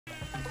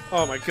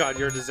Oh my god,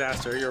 you're a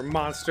disaster. You're a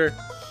monster.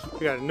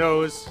 You got a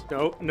nose.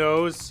 No,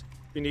 nose.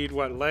 You need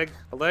what? Leg?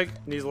 A leg?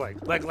 You need a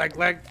leg. Leg, leg,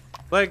 leg.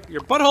 Leg.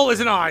 Your butthole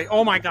is an eye.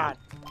 Oh my god.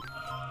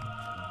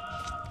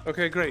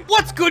 Okay, great.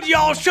 What's good,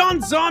 y'all?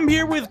 Shaun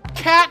here with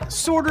Cat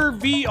Sorter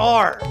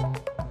VR.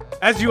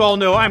 As you all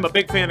know, I'm a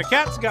big fan of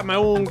cats. Got my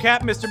own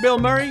cat, Mr. Bill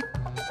Murray.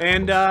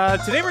 And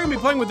today we're gonna be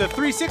playing with the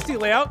 360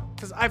 layout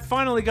because I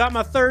finally got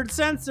my third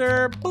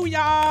sensor.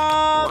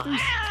 Booyah!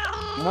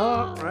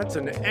 Oh, that's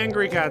an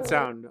angry cat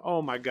sound.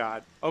 Oh my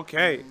god.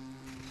 Okay.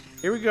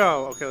 Here we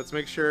go. Okay, let's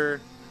make sure.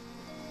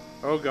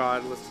 Oh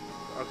god,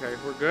 okay,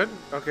 we're good?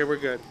 Okay, we're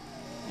good.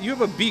 You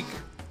have a beak,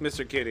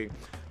 Mr. Kitty.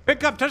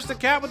 Pick up, touch the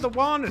cat with the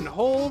wand, and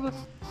hold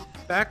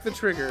back the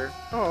trigger.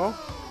 Oh.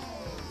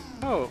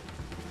 Oh.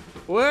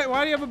 What?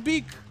 Why do you have a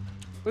beak?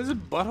 What is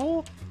it,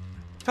 butthole?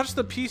 Touch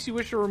the piece you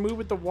wish to remove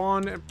with the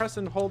wand, and press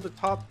and hold the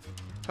top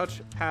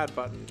touch pad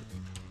button.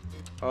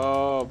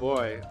 Oh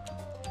boy.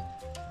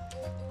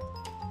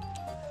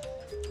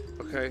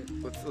 Okay,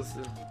 let's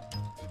listen.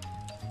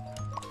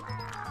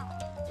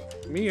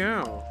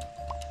 Meow.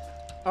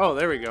 Oh,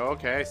 there we go.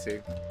 Okay, I see.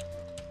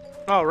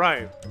 All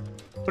right.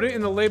 Put it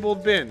in the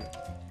labeled bin.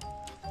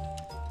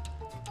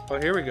 Oh,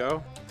 here we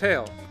go.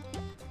 Tail.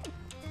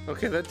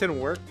 Okay, that didn't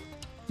work.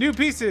 New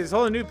pieces.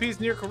 Hold a new piece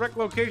near correct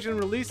location.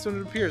 Release when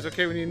it appears.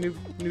 Okay, we need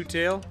a new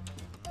tail.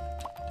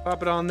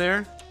 Pop it on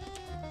there.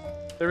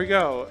 There we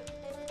go.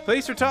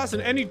 Place or toss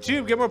in any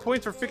tube. Get more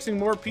points for fixing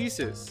more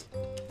pieces.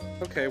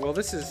 Okay, well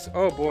this is...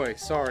 Oh boy,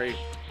 sorry.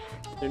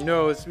 Your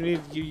nose. We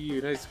need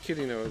you. Nice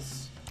kitty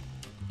nose.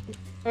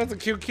 That's a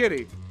cute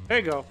kitty. There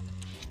you go.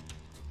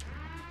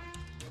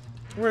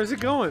 Where is it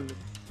going?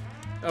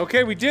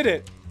 Okay, we did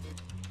it.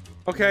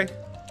 Okay.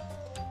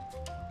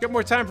 Get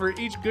more time for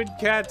each good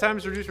cat. Time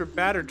is reduced for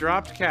bad or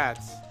dropped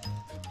cats.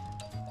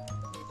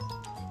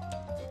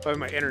 I have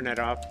my internet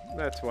off.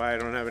 That's why I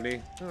don't have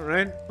any.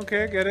 Alright.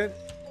 Okay, I get it.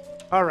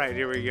 Alright,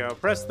 here we go.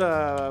 Press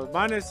the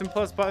minus and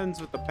plus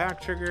buttons with the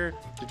back trigger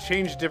to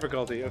change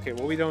difficulty. Okay,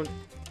 well we don't...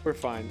 We're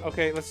fine.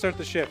 Okay, let's start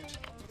the shift.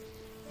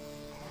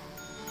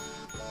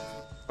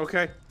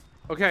 Okay.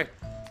 Okay.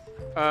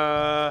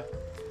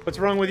 What's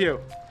wrong with you?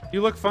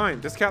 You look fine.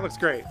 This cat looks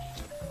great.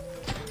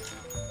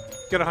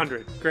 Get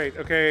 100. Great.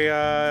 Okay,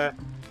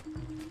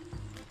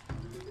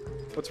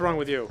 what's wrong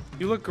with you?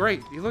 You look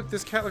great. You look,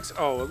 this cat looks,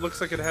 oh, it looks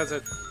like it has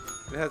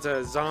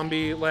a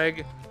zombie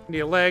leg. Need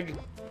a leg.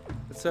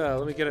 Let's,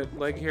 let me get a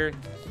leg here.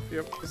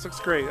 Yep, this looks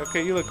great.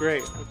 Okay, you look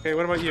great. Okay,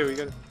 what about you?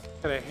 You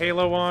got a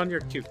halo on?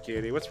 You're cute,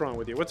 kitty. What's wrong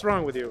with you? What's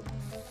wrong with you?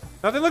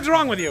 Nothing looks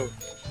wrong with you.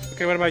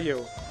 Okay, what about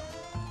you?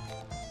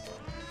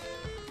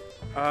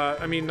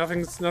 I mean,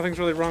 nothing's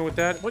really wrong with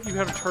that. What, you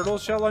have a turtle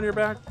shell on your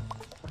back?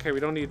 Okay, we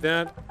don't need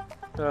that.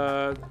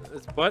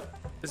 His butt?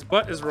 His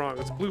butt is wrong.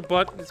 It's a blue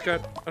butt. It's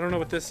got, I don't know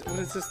what is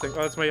this thing?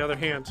 Oh, that's my other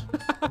hand.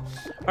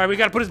 Alright, we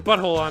gotta put his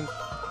butthole on.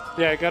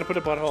 Yeah, gotta put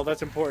a butthole.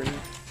 That's important.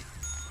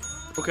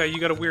 Okay, you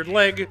got a weird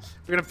leg.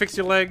 We're gonna fix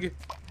your leg.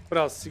 What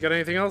else? You got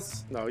anything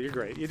else? No, you're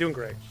great. You're doing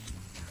great.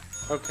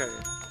 Okay.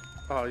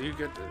 Oh, you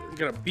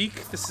got a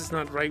beak? This is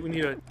not right. We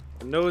need a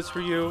nose for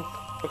you.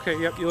 Okay,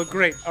 yep, you look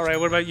great. Alright,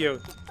 what about you?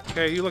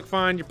 Okay, you look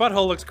fine. Your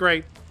butthole looks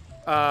great.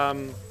 I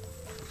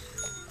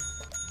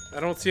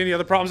don't see any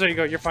other problems. There you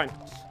go. You're fine.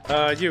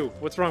 You.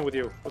 What's wrong with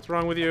you? What's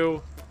wrong with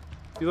you?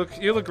 You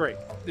look great.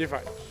 You're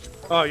fine.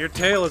 Oh, your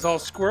tail is all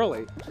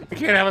squirrely. You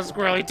can't have a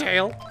squirrely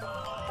tail.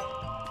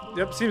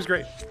 Yep, seems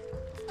great.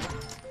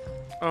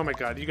 Oh my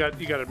god, you got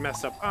to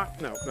mess up. Ah,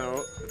 no.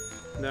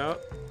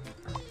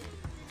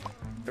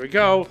 There we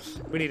go.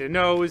 We need a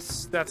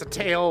nose. That's a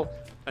tail.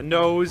 A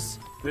nose.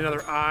 And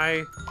another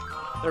eye.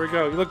 There we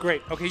go. You look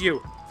great. Okay,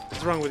 you.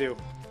 What's wrong with you?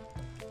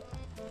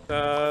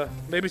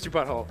 Maybe it's your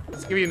butthole.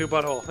 Let's give you a new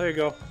butthole. There you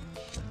go.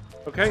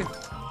 Okay.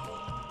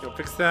 You'll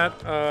fix that.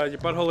 Your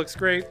butthole looks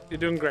great. You're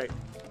doing great.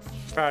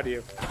 Proud of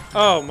you.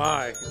 Oh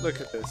my. Look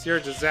at this. You're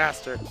a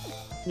disaster.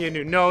 You need a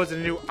new nose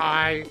and a new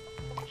eye.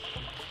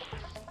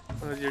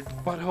 Your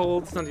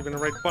butthole. It's not even a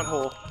right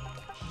butthole.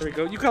 There we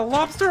go. You got a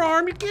lobster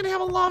arm. You can't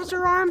have a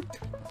lobster arm.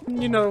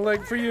 You know,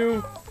 leg for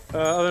you.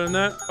 Other than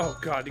that. Oh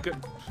god. You got...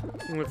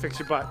 I'm gonna fix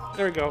your butt.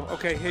 There we go.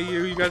 Okay. Hey,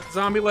 you got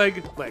zombie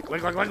leg. Leg.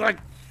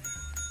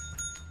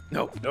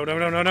 No.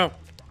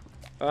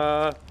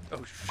 Oh,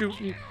 shoot.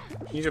 You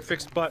need a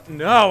fixed butt.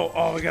 No!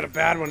 Oh, we got a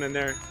bad one in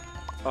there.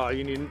 Oh,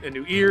 you need a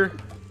new ear.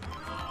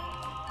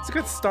 It's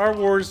got Star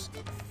Wars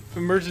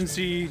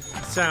emergency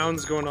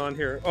sounds going on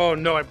here. Oh,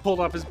 no, I pulled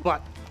off his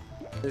butt.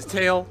 His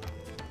tail.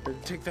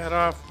 Take that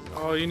off.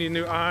 Oh, you need a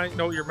new eye.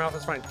 No, your mouth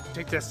is fine.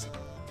 Take this.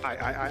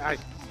 Eye.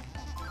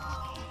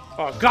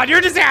 Oh, God, you're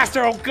a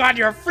disaster! Oh, God,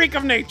 you're a freak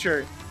of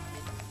nature!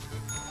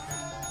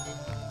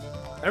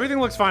 Everything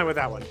looks fine with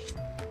that one.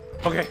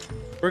 Okay,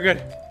 we're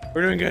good.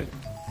 We're doing good.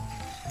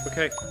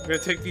 Okay, I'm gonna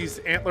take these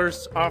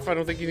antlers off. I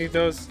don't think you need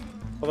those.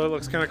 Although it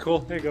looks kind of cool.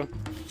 There you go.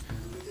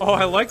 Oh,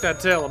 I like that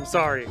tail. I'm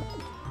sorry.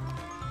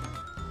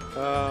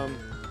 I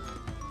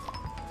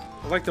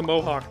like the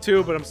mohawk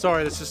too, but I'm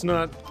sorry. That's just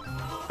not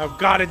how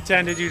God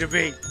intended you to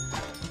be.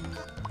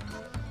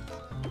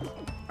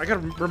 I gotta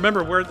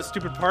remember where the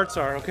stupid parts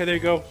are. Okay, there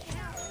you go.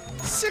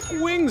 Sick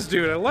wings,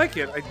 dude. I like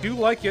it. I do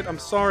like it. I'm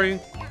sorry.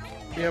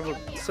 We have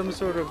some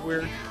sort of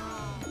weird...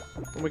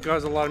 Oh my god,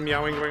 there's a lot of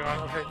meowing going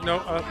on. Okay, no,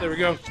 there we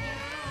go.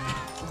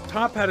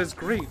 Top hat is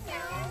great.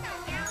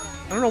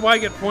 I don't know why I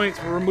get points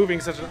for removing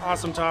such an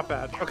awesome top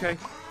hat. Okay.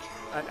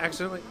 I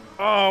accidentally...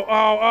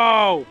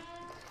 Oh!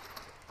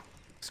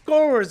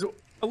 Scores!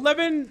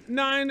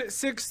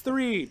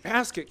 11-9-6-3.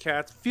 Basket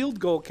cats. Field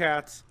goal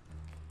cats.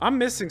 I'm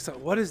missing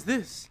something. What is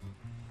this?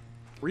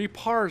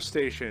 Repair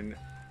station.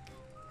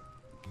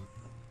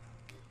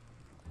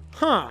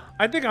 Huh.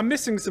 I think I'm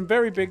missing some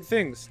very big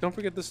things. Don't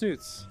forget the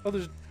snoots. Oh,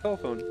 there's a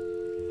telephone.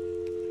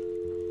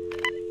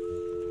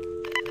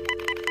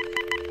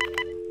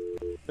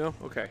 No?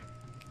 Okay.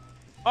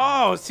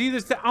 Oh, see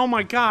this? Oh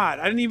my god.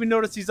 I didn't even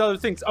notice these other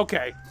things.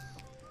 Okay.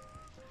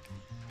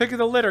 Pick of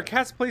the litter.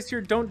 Cats placed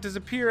here don't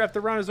disappear after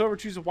the round is over.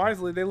 Choose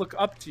wisely. They look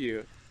up to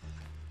you.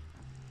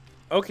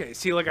 Okay.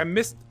 See, like I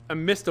missed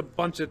a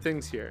bunch of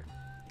things here.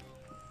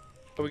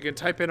 But we can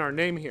type in our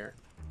name here.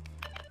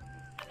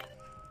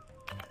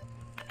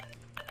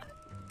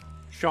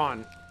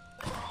 Shaun.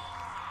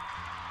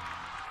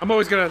 I'm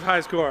always gonna have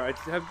high score. I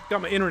have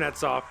got my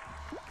internets off.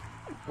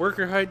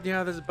 Worker height,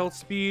 yeah, there's a belt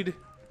speed.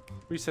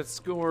 Reset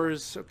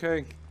scores,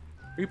 okay.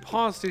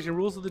 Repause station,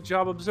 rules of the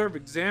job, observe,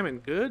 examine.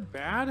 Good,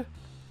 bad,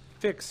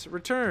 fix,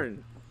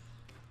 return.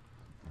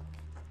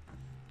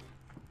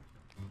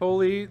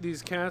 Holy,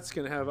 these cats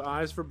can have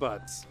eyes for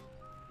butts.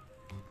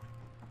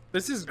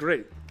 This is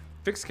great.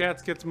 Fix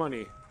cats gets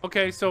money.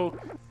 Okay, so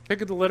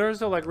pick of the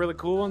litters are like really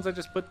cool ones I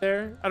just put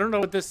there. I don't know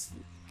what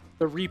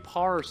the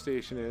repair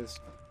station is.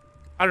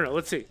 I don't know,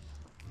 let's see.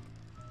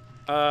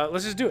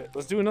 Let's just do it.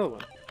 Let's do another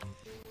one.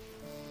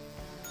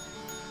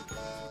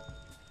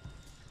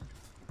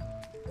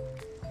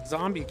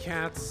 Zombie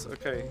cats.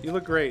 Okay, you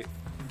look great.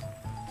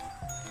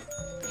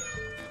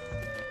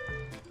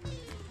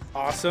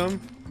 Awesome.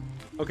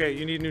 Okay,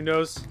 you need a new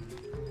nose.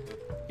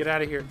 Get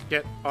out of here.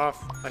 Get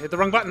off. I hit the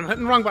wrong button. I'm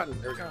hitting the wrong button.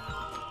 There we go.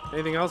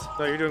 Anything else?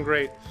 No, you're doing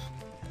great.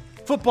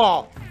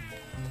 Football.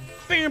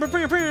 Bam, bam,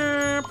 bam,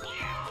 bam.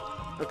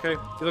 Okay,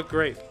 you look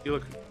great. You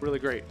look really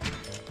great.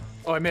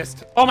 Oh, I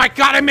missed. Oh my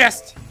god, I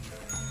missed!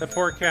 That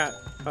poor cat.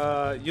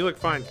 You look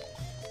fine.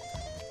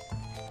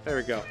 There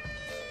we go.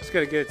 Just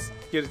gotta get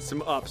it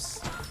some ups.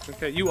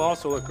 Okay, you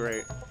also look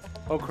great.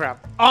 Oh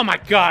crap. Oh my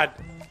god!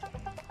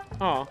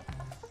 Oh.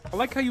 I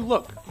like how you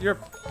look. Look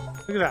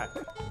at that.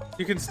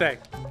 You can stay.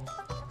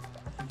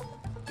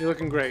 You're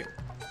looking great.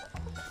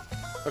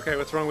 Okay,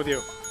 what's wrong with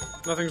you?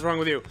 Nothing's wrong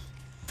with you.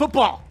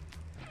 Football!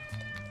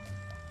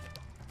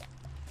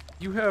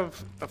 You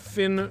have a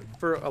fin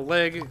for a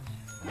leg.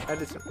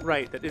 That isn't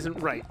right. That isn't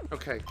right.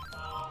 Okay.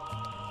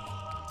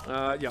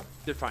 Yeah,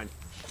 did fine.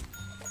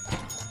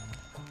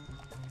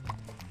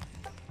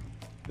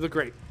 You look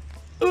great.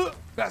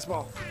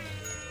 Basketball.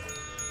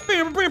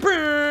 Bam, bam,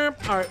 bam.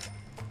 All right.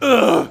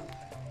 Ugh.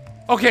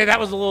 Okay, that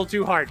was a little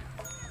too hard.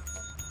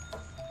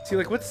 See,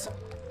 like, what's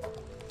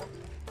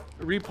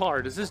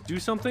repair? Does this do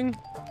something?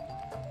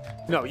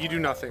 No, you do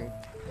nothing.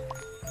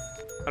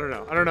 I don't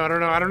know. I don't know. I don't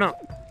know. I don't know.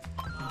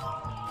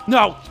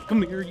 No!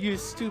 Come here, you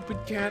stupid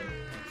cat.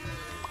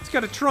 It's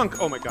got a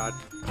trunk. Oh my god.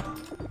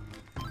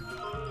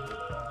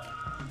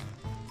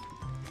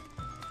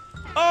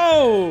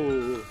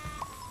 Oh!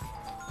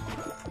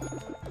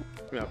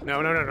 No,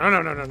 no, no, no, no,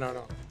 no, no, no, no,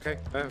 no. Okay.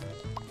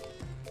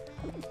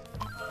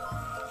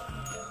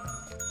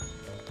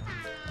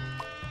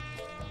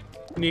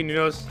 Need new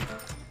nose.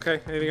 Okay,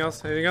 anything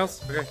else? Anything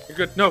else? Okay, you're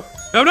good. No.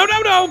 No, no,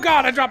 no, no!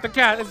 God, I dropped the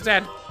cat. It's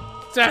dead.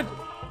 It's dead.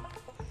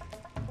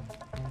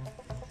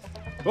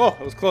 Oh,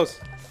 that was close.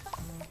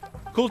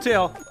 Cool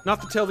tail.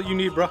 Not the tail that you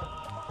need, bro.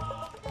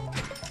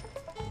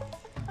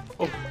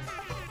 Oh.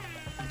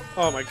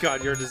 Oh my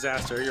god, you're a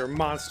disaster. You're a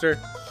monster.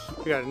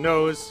 You got a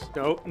nose.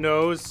 No,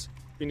 nose.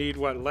 You need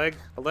what? Leg?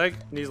 A leg?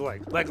 Needs a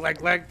leg. Leg,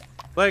 leg, leg.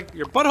 Leg.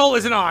 Your butthole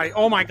is an eye.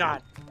 Oh my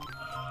god.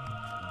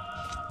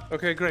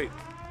 Okay, great.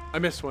 I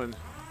missed one.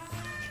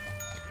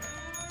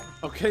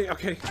 Okay,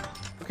 okay.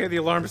 Okay, the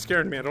alarm is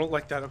scaring me. I don't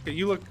like that. Okay,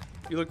 you look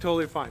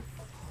totally fine.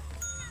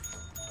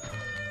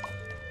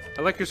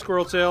 I like your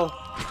squirrel tail.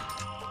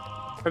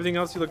 Everything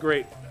else, you look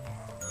great.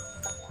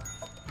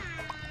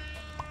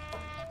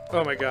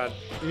 Oh my god.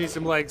 You need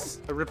some legs.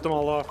 I ripped them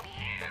all off.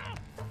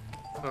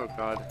 Oh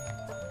god.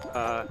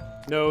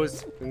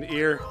 Nose and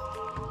ear.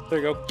 There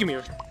you go. Give me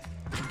yours.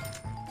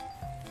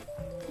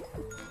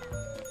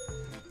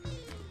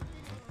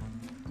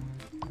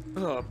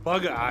 Oh,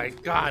 bug eye.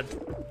 God.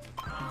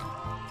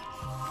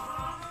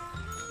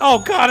 Oh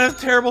god, that's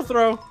a terrible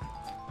throw.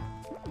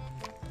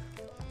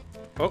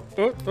 Oh,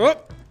 oh, oh.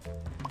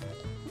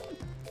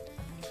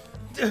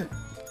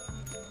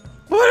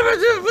 What am I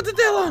doing? Put the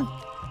tail on!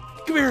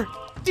 Come here!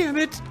 Damn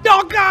it!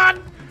 Oh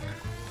god!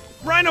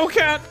 Rhino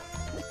cat!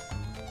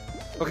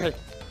 Okay,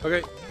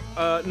 okay.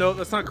 No,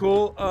 that's not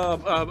cool.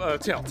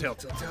 Tail.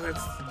 It's...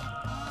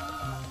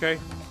 Okay.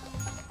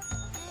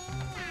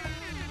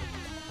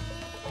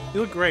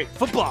 You look great.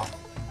 Football!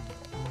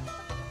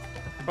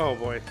 Oh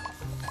boy.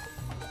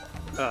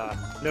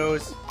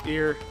 Nose,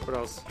 ear, what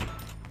else?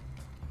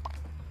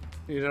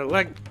 You know,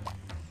 leg.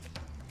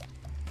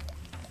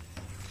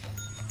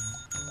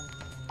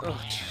 Oh,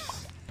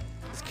 jeez.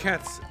 This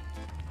cat's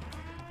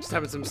just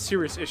having some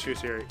serious issues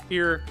here.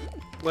 Ear,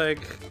 leg,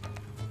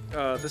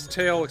 this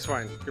tail looks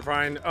fine. You're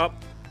fine. Up,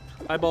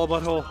 eyeball,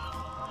 butthole.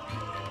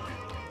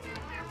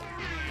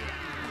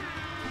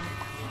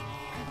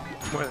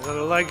 What,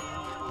 another leg?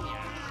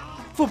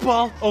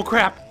 Football. Oh,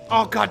 crap.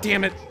 Oh, god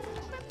damn it.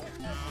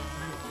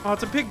 Oh,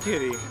 it's a pig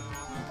kitty.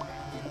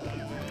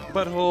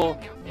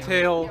 Butthole,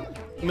 tail,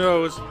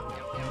 nose.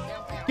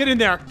 Get in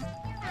there.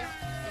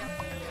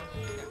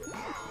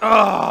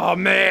 Oh,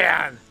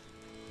 man.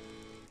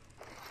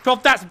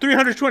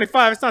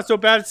 12,325. It's not so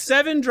bad.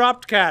 7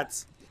 dropped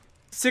cats.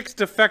 6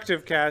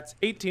 defective cats.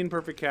 18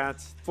 perfect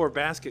cats. 4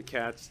 basket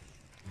cats.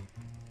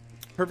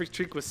 Perfect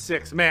streak was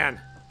 6.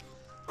 Man.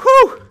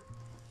 Whew.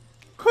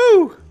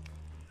 Whew.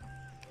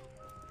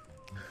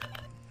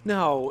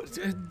 No.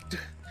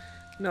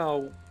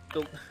 No.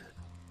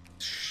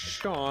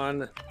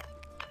 Shaun.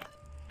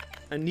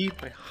 I need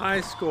my high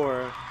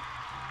score.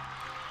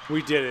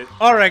 We did it.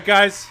 All right,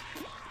 guys.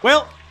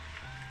 Well.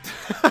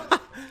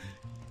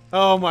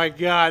 Oh my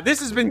god.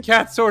 This has been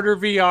Cat Sorter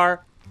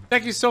VR.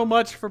 Thank you so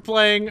much for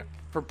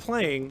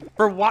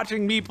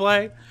watching me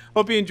play.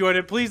 Hope you enjoyed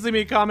it. Please leave me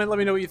a comment. Let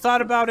me know what you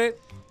thought about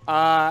it.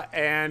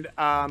 Don't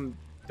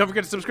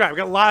forget to subscribe. We've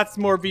got lots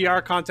more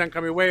VR content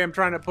coming your way. I'm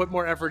trying to put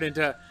more effort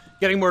into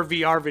getting more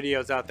VR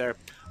videos out there.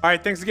 All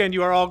right. Thanks again.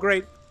 You are all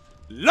great.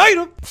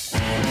 Later.